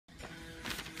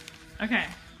Okay,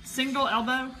 single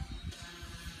elbow.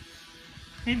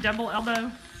 Okay, double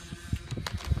elbow.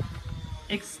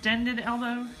 Extended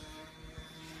elbow.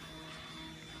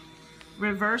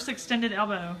 Reverse extended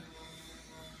elbow.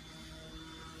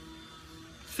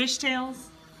 Fishtails.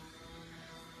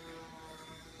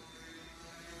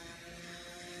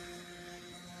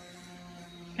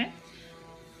 Okay.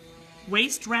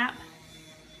 Waist wrap.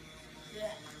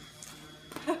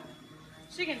 Yeah.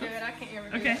 She can do it. I can't ever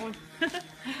do Okay. that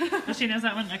one. Oh, she knows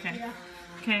that one? Okay. Yeah.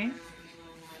 Okay.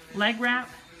 Leg wrap.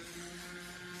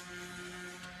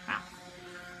 Ah.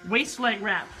 Waist leg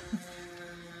wrap.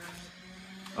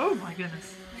 Oh my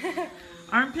goodness.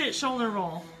 Armpit shoulder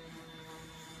roll.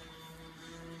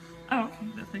 Oh, okay,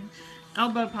 that thing.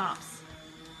 Elbow pops.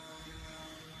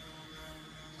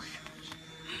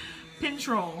 Pinch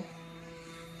roll.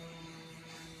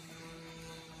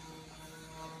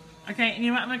 Okay, and you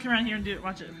know what? I'm gonna come around here and do it.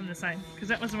 Watch it from the side, because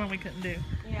that was the one we couldn't do.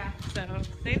 Yeah. So,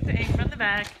 same thing from the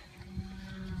back.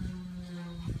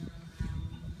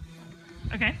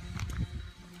 Okay.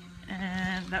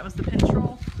 And that was the pinch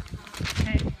roll.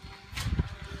 Okay.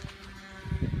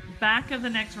 Back of the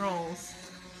neck rolls.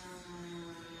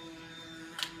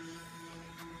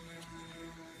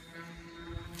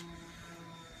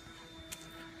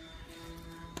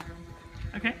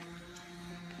 Okay.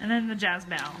 And then the jazz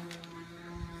bow.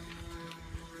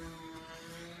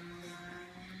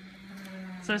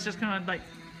 So it's just kind of like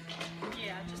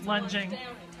Yeah, just lunging. down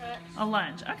and touch. a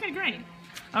lunge. Okay, great.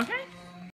 Okay.